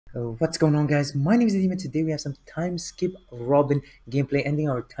What's going on, guys? My name is Adim, and today we have some time skip Robin gameplay, ending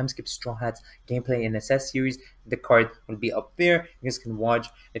our time skip Straw Hats gameplay in SS series. The card will be up there. You guys can watch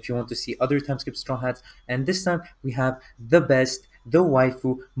if you want to see other time skip Straw Hats. And this time we have the best, the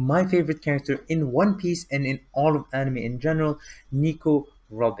waifu, my favorite character in One Piece and in all of anime in general, Nico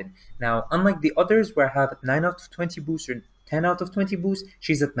Robin. Now, unlike the others where I have 9 out of 20 boosts or 10 out of 20 boosts.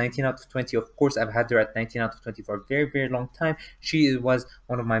 She's at 19 out of 20. Of course, I've had her at 19 out of 20 for a very, very long time. She was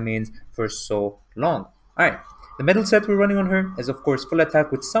one of my mains for so long. Alright, the medal set we're running on her is, of course, full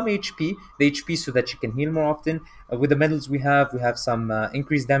attack with some HP. The HP so that she can heal more often. With the medals we have some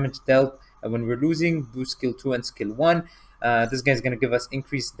increased damage dealt when we're losing, boost skill 2 and skill 1. This guy's going to give us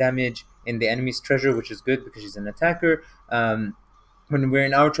increased damage in the enemy's treasure, which is good because she's an attacker. When we're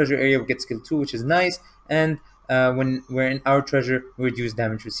in our treasure area, we get skill 2, which is nice. And when we're in our treasure, we reduce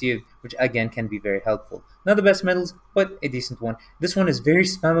damage received, which again can be very helpful. Not the best medals, but a decent one. This one is very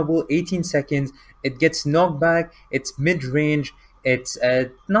spammable, 18 seconds. It gets knocked back, it's mid-range, it's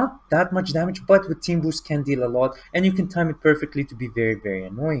not that much damage, but with team boost can deal a lot, and you can time it perfectly to be very, very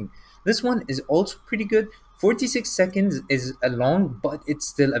annoying. This one is also pretty good. 46 seconds is a long, but it's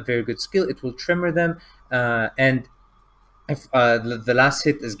still a very good skill. It will tremor them, and if the last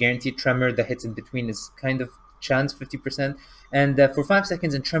hit is guaranteed tremor, the hits in between is kind of chance 50%. And for 5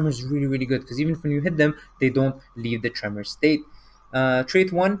 seconds, and tremor is really, really good because even when you hit them, they don't leave the tremor state.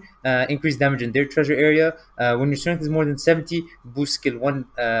 Trait 1, increase damage in their treasure area. When your strength is more than 70, boost skill 1.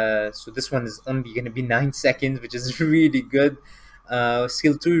 So this one is only going to be 9 seconds, which is really good.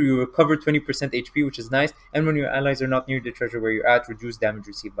 Skill 2, you recover 20% HP, which is nice. And when your allies are not near the treasure where you're at, reduce damage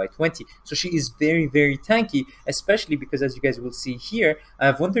received by 20. So she is very, very tanky, especially because, as you guys will see here, I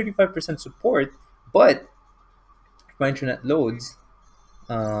have 135% support, but if my internet loads,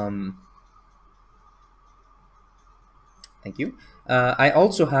 thank you. I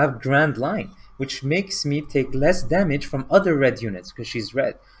also have Grand Line, which makes me take less damage from other red units because she's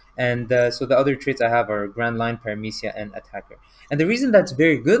red. And so the other traits I have are Grand Line, Paramecia, and Attacker. And the reason that's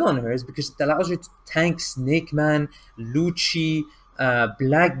very good on her is because it allows her to tank Snake Man, Lucci,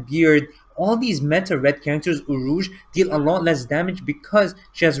 Blackbeard. All these meta red characters, Uruj, deal a lot less damage because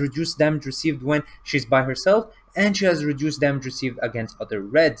she has reduced damage received when she's by herself, and she has reduced damage received against other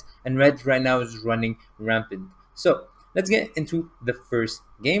reds. And red right now is running rampant. So let's get into the first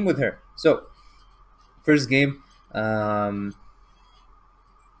game with her. So first game, let's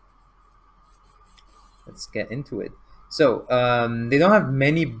get into it. So they don't have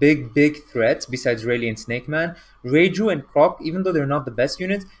many big threats besides Rayleigh and Snake Man. Reiju and Croc, even though they're not the best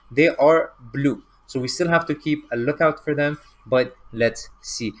units, they are blue. So we still have to keep a lookout for them, but let's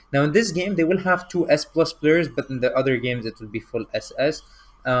see. Now in this game, they will have 2 S+ players, but in the other games, it will be full SS.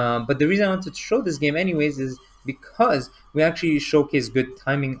 But the reason I wanted to show this game anyways is because we actually showcase good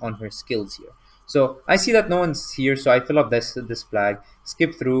timing on her skills here. So I see that no one's here, so I fill up this flag,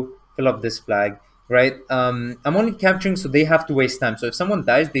 skip through, fill up this flag, right? I'm only capturing, so they have to waste time. So if someone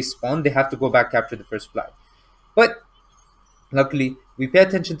dies, they spawn, they have to go back capture the first flag. But luckily, we pay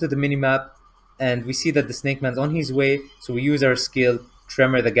attention to the minimap, and we see that the Snake Man's on his way, so we use our skill,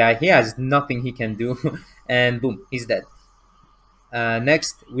 tremor the guy. He has nothing he can do, and boom, he's dead.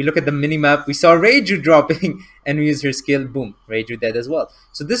 Next, we look at the minimap. We saw Reiju dropping, and we use her skill. Boom, Reiju dead as well.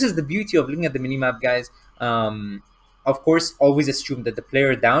 So this is the beauty of looking at the minimap, guys. Of course, always assume that the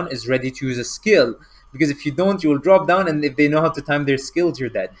player down is ready to use a skill, because if you don't, you will drop down, and if they know how to time their skills, you're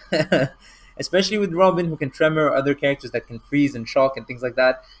dead. Especially with Robin, who can tremor, or other characters that can freeze and shock and things like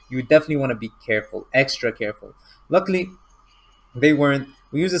that, you definitely want to be careful, extra careful. Luckily, they weren't.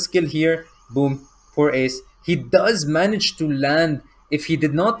 We use a skill here. Boom, poor Ace. He does manage to land. If he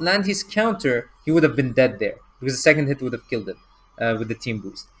did not land his counter, he would have been dead there, because the second hit would have killed him with the team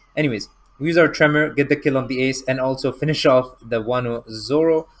boost. Anyways, we use our tremor, get the kill on the Ace, and also finish off the Wano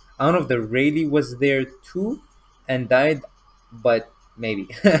Zoro. I don't know if the Rayleigh was there too and died, but maybe.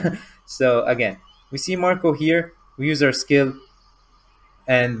 So again, we see Marco here. We use our skill,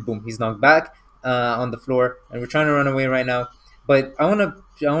 and boom, he's knocked back on the floor, and we're trying to run away right now. But I wanna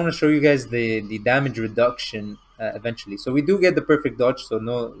show you guys the damage reduction eventually. So we do get the perfect dodge, so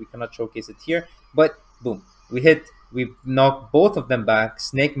no, we cannot showcase it here. But boom, we knock both of them back,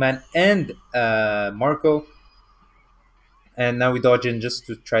 Snake Man and Marco. And now we dodge in just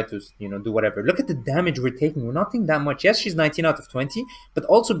to try to, do whatever. Look at the damage we're taking. We're not taking that much. Yes, she's 19 out of 20, but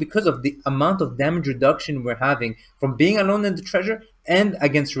also because of the amount of damage reduction we're having from being alone in the treasure and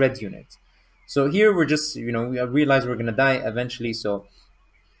against red units. So here we're just, we realize we're going to die eventually. So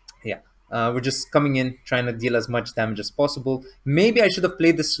yeah, we're just coming in, trying to deal as much damage as possible. Maybe I should have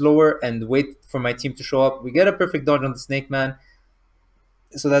played this slower and wait for my team to show up. We get a perfect dodge on the Snake Man.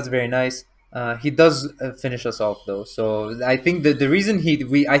 So that's very nice. He does finish us off though, so I think the reason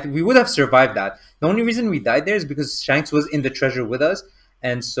we would have survived that. The only reason we died there is because Shanks was in the treasure with us,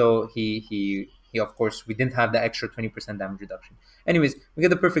 and so he of course we didn't have the extra 20% damage reduction. Anyways, we get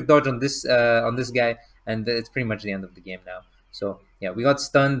the perfect dodge on this guy, and it's pretty much the end of the game now. So yeah, we got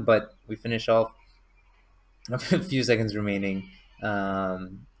stunned, but we finish off. A few seconds remaining,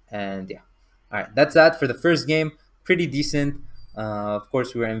 and yeah, all right, that's that for the first game. Pretty decent. Of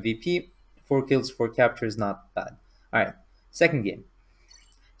course, we were MVP. 4 kills, 4 captures, not bad. All right, second game.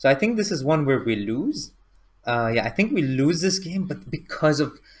 So I think this is one where we lose. Yeah, I think we lose this game, but because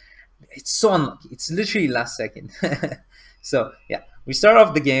of it's so unlucky. It's literally last second. So yeah, we start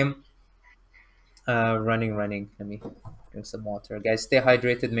off the game. Running. Let me drink some water, guys. Stay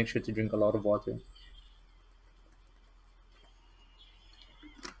hydrated. Make sure to drink a lot of water.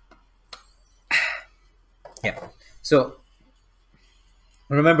 Yeah. So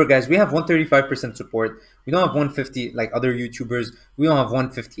remember, guys, we have 135% support. We don't have 150 like other YouTubers. We don't have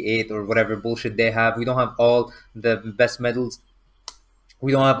 158 or whatever bullshit they have. We don't have all the best medals.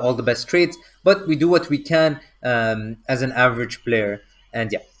 We don't have all the best traits, but we do what we can as an average player.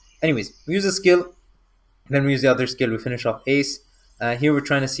 And yeah, anyways, we use a skill, then we use the other skill. We finish off Ace. Here we're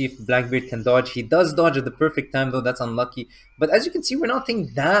trying to see if Blackbeard can dodge. He does dodge at the perfect time, though. That's unlucky. But as you can see, we're not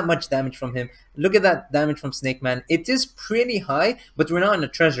taking that much damage from him. Look at that damage from Snake Man. It is pretty high, but we're not in a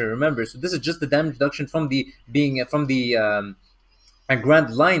treasure, remember. So this is just the damage reduction from the being from the a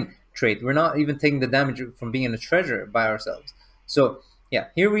Grand Line trait. We're not even taking the damage from being in a treasure by ourselves. So yeah,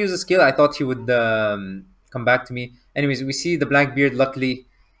 here we use a skill. I thought he would come back to me. Anyways, we see the Blackbeard. Luckily,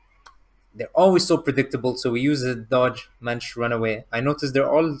 they're always so predictable, so we use a dodge, managed to run away. I noticed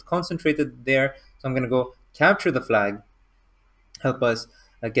they're all concentrated there, so I'm going to go capture the flag, help us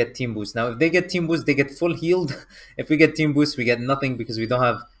get team boost. Now, if they get team boost, they get full healed. If we get team boost, we get nothing because we don't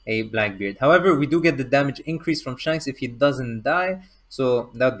have a Blackbeard. However, we do get the damage increase from Shanks if he doesn't die,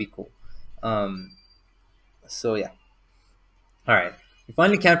 so that would be cool. So yeah. Alright, we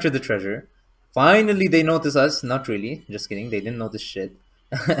finally captured the treasure. Finally, they notice us. Not really. Just kidding. They didn't notice shit.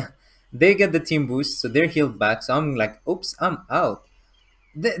 They get the team boost, so they're healed back. So I'm like, oops, I'm out.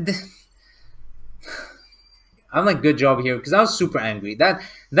 I'm like, good job here, because I was super angry. That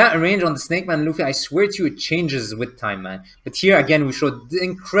range on the Snake Man Luffy, I swear to you, it changes with time, man. But here again, we showed the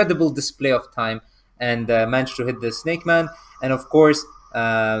incredible display of time and managed to hit the Snake Man. And of course,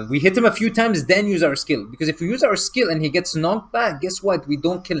 we hit him a few times, then use our skill. Because if we use our skill and he gets knocked back, guess what? We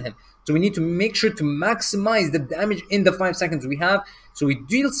don't kill him. So we need to make sure to maximize the damage in the 5 seconds we have. So we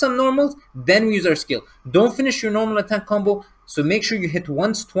deal some normals, then we use our skill. Don't finish your normal attack combo. So make sure you hit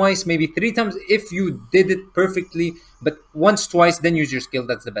once, twice, maybe 3 times if you did it perfectly. But once, twice, then use your skill.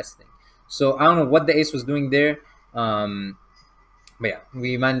 That's the best thing. So I don't know what the ace was doing there. But yeah,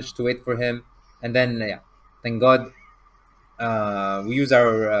 we managed to wait for him. And then, yeah, thank God. We use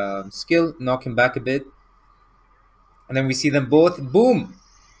our skill, knock him back a bit. And then we see them both. Boom!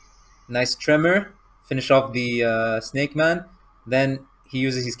 Nice tremor. Finish off the Snake Man. Then he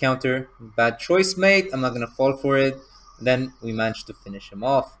uses his counter. Bad choice, mate. I'm not going to fall for it. Then we managed to finish him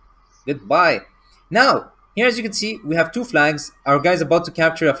off. Goodbye. Now, here as you can see, we have 2 flags. Our guy's about to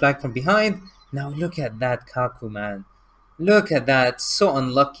capture a flag from behind. Now look at that Kaku, man. Look at that. So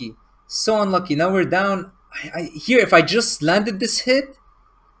unlucky. So unlucky. Now we're down. Here, if I just landed this hit,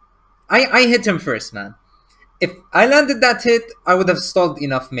 I hit him first, man. If I landed that hit, I would have stalled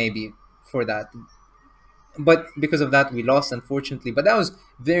enough maybe for that. But because of that, we lost, unfortunately. But that was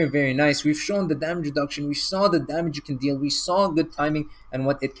very, very nice. We've shown the damage reduction. We saw the damage you can deal. We saw good timing and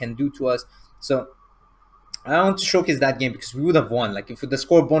what it can do to us. So I want to showcase that game because we would have won. Like, if with the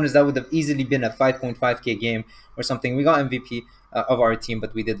score bonus, that would have easily been a 5.5k game or something. We got MVP of our team,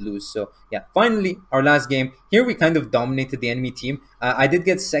 but we did lose. So yeah, finally, our last game. Here we kind of dominated the enemy team. I did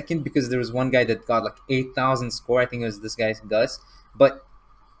get second because there was one guy that got like 8,000 score. I think it was this guy's Gus. But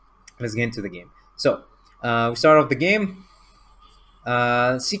let's get into the game. So we start off the game.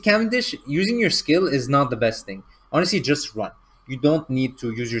 See, Cavendish, using your skill is not the best thing. Honestly, just run. You don't need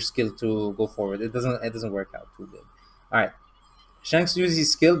to use your skill to go forward. It doesn't work out too good. All right. Shanks uses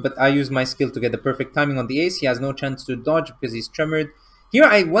his skill, but I use my skill to get the perfect timing on the ace. He has no chance to dodge because he's tremored. Here,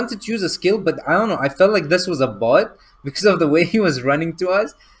 I wanted to use a skill, but I don't know. I felt like this was a bot because of the way he was running to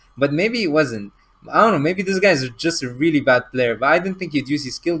us, but maybe it wasn't. I don't know. Maybe this guy's just a really bad player, but I didn't think he'd use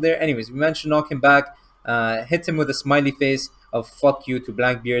his skill there. Anyways, we managed to knock him back, hit him with a smiley face of fuck you to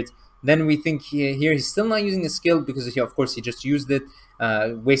Blackbeard. Then we think here he's still not using a skill because of course he just used it,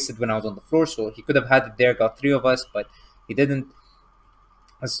 wasted when I was on the floor. So he could have had it there, got 3 of us, but he didn't.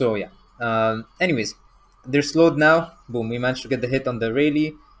 So yeah. Anyways, they're slowed now. Boom, we managed to get the hit on the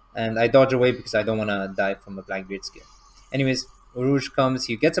Rayleigh, and I dodge away because I don't want to die from a Blackbeard skill. Anyways, Rouge comes,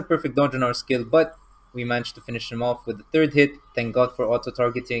 he gets a perfect dodge on our skill, but we managed to finish him off with the third hit. Thank God for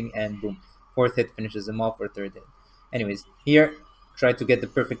auto-targeting, and boom, fourth hit finishes him off for third hit. Anyways, here, try to get the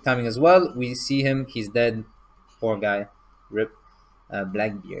perfect timing as well. We see him, he's dead. Poor guy. Rip.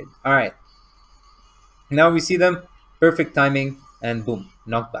 Blackbeard. Alright, now we see them, perfect timing, and boom,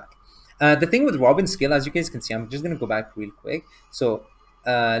 knockback. The thing with Robin's skill, as you guys can see, I'm just gonna go back real quick. So,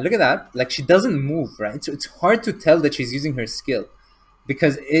 look at that. Like, she doesn't move, right? So it's hard to tell that she's using her skill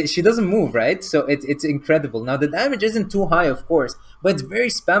because she doesn't move, right? So it's incredible. Now the damage isn't too high, of course, but it's very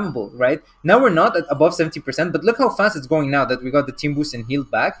spammable, right? Now we're not at above 70%, but look how fast it's going now that we got the team boost and healed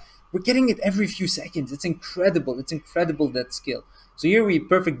back. We're getting it every few seconds. It's incredible. It's incredible, that skill. So here we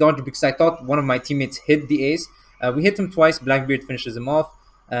perfect dodge because I thought one of my teammates hit the ace. We hit him twice. Blackbeard finishes him off.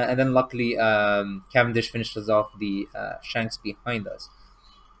 And then luckily Cavendish finishes off the Shanks behind us.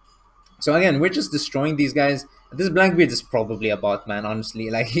 So again, we're just destroying these guys. This Blackbeard is probably a bot, man, honestly.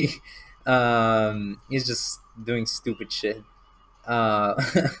 Like, he's just doing stupid shit. Uh,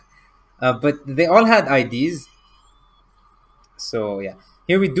 but they all had IDs. So yeah,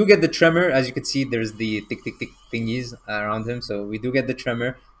 here we do get the tremor. As you can see, there's the tick tick tick thingies around him. So we do get the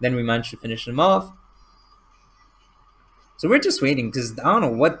tremor. Then we manage to finish him off. So we're just waiting because I don't know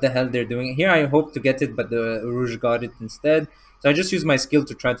what the hell they're doing. Here I hope to get it, but the Rouge got it instead. So I just use my skill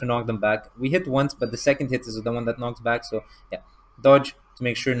to try to knock them back. We hit once, but the second hit is the one that knocks back. So yeah, dodge to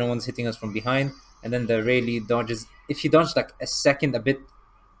make sure no one's hitting us from behind. And then the Rayleigh dodges. If he dodged like a second a bit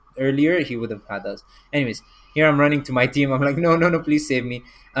earlier, he would have had us. Anyways, here I'm running to my team. I'm like, no, no, no, please save me.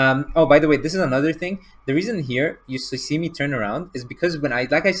 Oh, by the way, this is another thing. The reason here you see me turn around is because when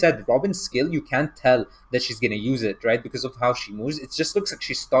like I said, Robin's skill, you can't tell that she's gonna use it, right? Because of how she moves, it just looks like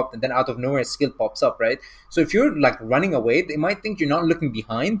she stopped, and then out of nowhere, a skill pops up, right? So if you're like running away, they might think you're not looking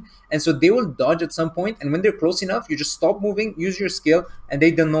behind, and so they will dodge at some point. And when they're close enough, you just stop moving, use your skill, and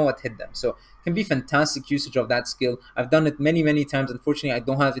they don't know what hit them. So can be fantastic usage of that skill. I've done it many, many times. Unfortunately, I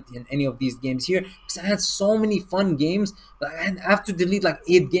don't have it in any of these games here because I had so many fun games. But I have to delete like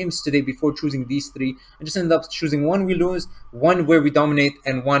 8 games today before choosing these 3. I just ended up choosing one we lose, one where we dominate,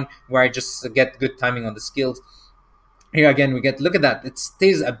 and one where I just get good timing on the skills. Here again, we get, look at that. It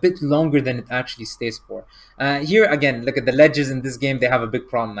stays a bit longer than it actually stays for. Here again, look at the ledges in this game. They have a big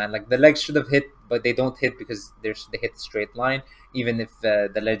problem, man. Like the legs should have hit, but they don't hit because they hit a straight line, even if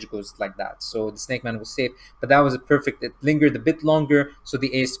the ledge goes like that. So the Snake Man was safe, but that was a perfect. It lingered a bit longer, so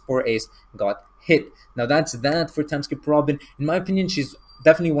the ace, poor ace, got hit. Now that's that for Timeskip Robin. In my opinion, she's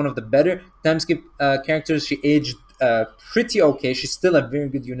definitely one of the better Timeskip characters. She aged pretty okay. She's still a very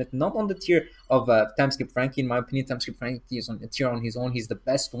good unit, not on the tier of Timeskip Frankie. In my opinion, Timeskip Frankie is on a tier on his own. He's the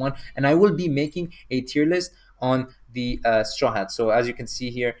best one, and I will be making a tier list on the Straw Hat. So as you can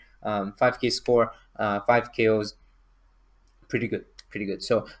see here, 5k score, 5 KOs, pretty good, pretty good.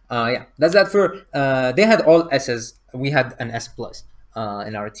 So yeah, that's that for they had all S's. We had an S plus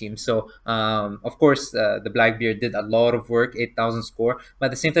in our team. So of course the Blackbeard did a lot of work, 8,000 score, but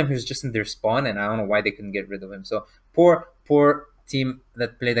at the same time he was just in their spawn, and I don't know why they couldn't get rid of him. So poor team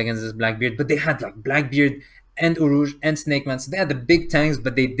that played against this Blackbeard, but they had like Blackbeard and Uruj and Snake Man, so they had the big tanks,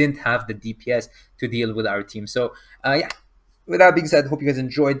 but they didn't have the DPS to deal with our team. So yeah, with that being said, hope you guys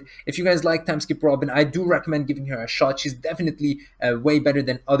enjoyed. If you guys like Timeskip Robin, I do recommend giving her a shot. She's definitely way better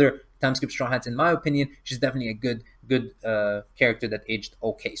than other Timeskip Straw Hats, in my opinion. She's definitely a good character that aged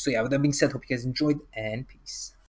okay. So yeah, with that being said, hope you guys enjoyed, and peace.